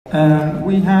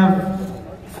We have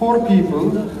 4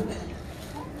 people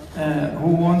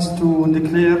who wants to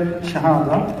declare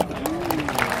Shahada.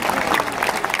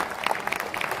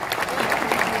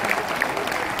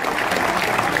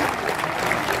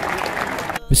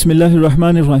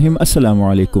 बिस्मिल्लाहिर्रहमानिर्रहीम। अस्सलामु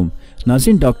अलैकुम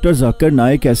नाज़रीन, डॉक्टर जाकिर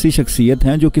नाइक ऐसी शख्सियत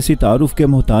हैं जो किसी तारुफ के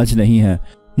मोहताज नहीं है।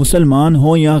 मुसलमान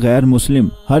हो या गैर मुस्लिम,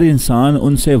 हर इंसान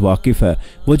उनसे वाकिफ़ है।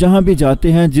 वो जहाँ भी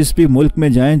जाते हैं, जिस भी मुल्क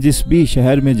में जाएं, जिस भी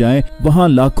शहर में जाएं, वहाँ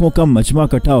लाखों का मजमा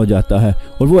इकट्ठा हो जाता है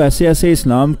और वो ऐसे ऐसे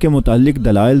इस्लाम के मुतालिक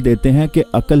दलाइल देते हैं कि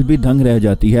अकल भी दंग रह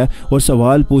जाती है और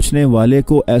सवाल पूछने वाले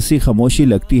को ऐसी खामोशी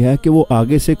लगती है कि वो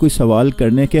आगे से कोई सवाल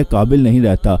करने के काबिल नहीं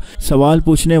रहता। सवाल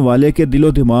पूछने वाले के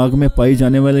दिलो दिमाग में पाई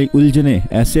जाने वाली उलझने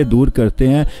ऐसे दूर करते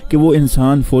हैं कि वो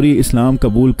इंसान फौरी इस्लाम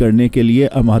कबूल करने के लिए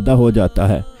आमादा हो जाता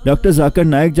है। डॉक्टर जाकिर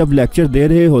नाइक जब लेक्चर दे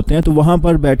रहे होते हैं तो वहाँ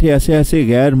पर बैठे ऐसे ऐसे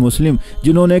गैर मुस्लिम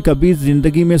जिन्होंने कभी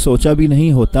ज़िंदगी में सोचा भी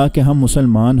नहीं होता कि हम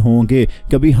मुसलमान होंगे,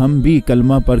 कभी हम भी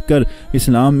कलमा पढ़कर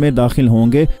इस्लाम में दाखिल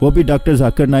होंगे, वो भी डॉक्टर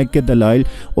जाकिर नाइक के दलाइल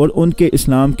और उनके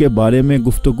इस्लाम के बारे में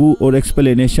गुफ्तगू और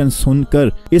एक्सप्लेनेशन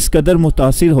सुनकर इस कदर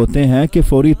मुतासिर होते हैं कि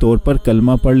फौरी तौर पर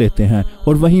कलमा पढ़ लेते हैं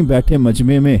और वहीं बैठे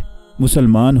मजमे में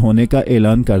मुसलमान होने का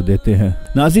ऐलान कर देते हैं।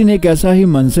 नाज़रीन, एक ऐसा ही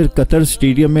मंजर कतर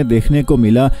स्टेडियम में देखने को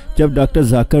मिला जब डॉक्टर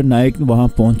जाकिर नाइक वहां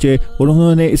पहुंचे और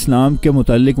उन्होंने इस्लाम के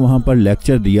मुतालिक वहां पर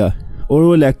लेक्चर दिया और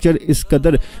वो लेक्चर इस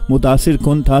कदर मुतासिर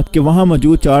कुन था कि वहां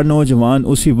मौजूद 4 नौजवान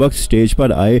उसी वक्त स्टेज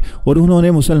पर आए और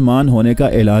उन्होंने मुसलमान होने का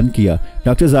ऐलान किया।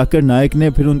 डॉक्टर जाकिर नाइक ने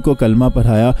फिर उनको कलमा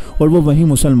पढ़ाया और वो वहीं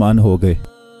मुसलमान हो गए।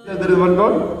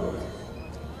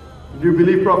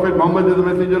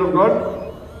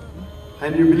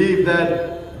 And you believe that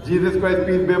Jesus Christ,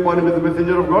 peace be upon him, is the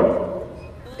messenger of God?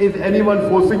 Is anyone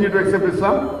forcing you to accept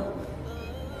Islam?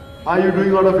 Are you doing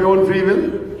it out of your own free will?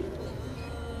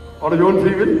 Out of your own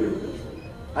free will?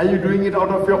 Are you doing it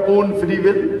out of your own free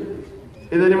will?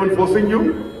 Is anyone forcing you?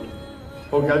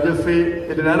 Okay, I'll just say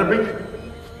it in Arabic.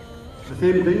 The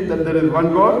same thing, that there is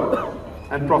one God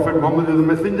and Prophet Muhammad is the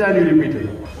messenger, and you repeat it.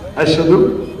 Ashhadu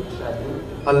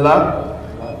Allah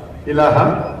ilaha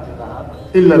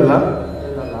illallah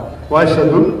wa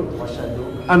ashhadu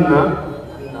anna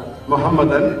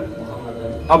Muhammadan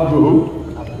abduhu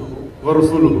wa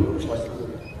rasuluhu.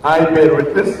 I bear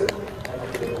witness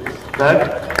that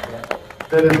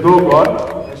there is no God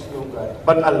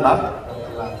but Allah,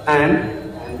 and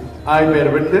I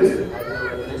bear witness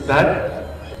that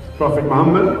Prophet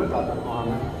Muhammad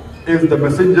is the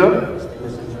messenger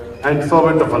and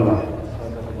servant of Allah.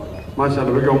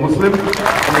 MashaAllah, we are Muslim.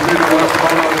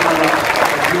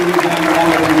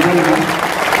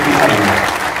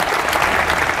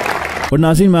 और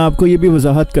नाज़रीन, मैं आपको ये भी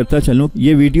वजाहत करता चलूँ,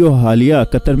 ये video हालिया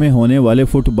कतर में होने वाले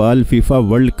फुटबॉल फीफा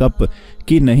वर्ल्ड कप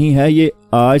की नहीं है। ये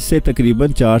आज से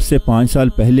तकरीबन 4 से 5 साल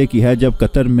पहले की है, जब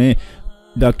कतर में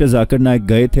डॉक्टर जाकिर नाइक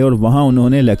गए थे और वहाँ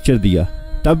उन्होंने लेक्चर दिया,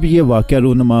 तब ये वाक़या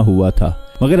रूनुमा हुआ था।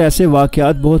 मगर ऐसे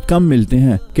वाक़यात बहुत कम मिलते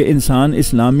हैं कि इंसान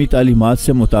इस्लामी तालीमात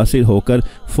से मुतासिर होकर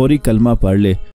फौरी कलमा पढ़ ले।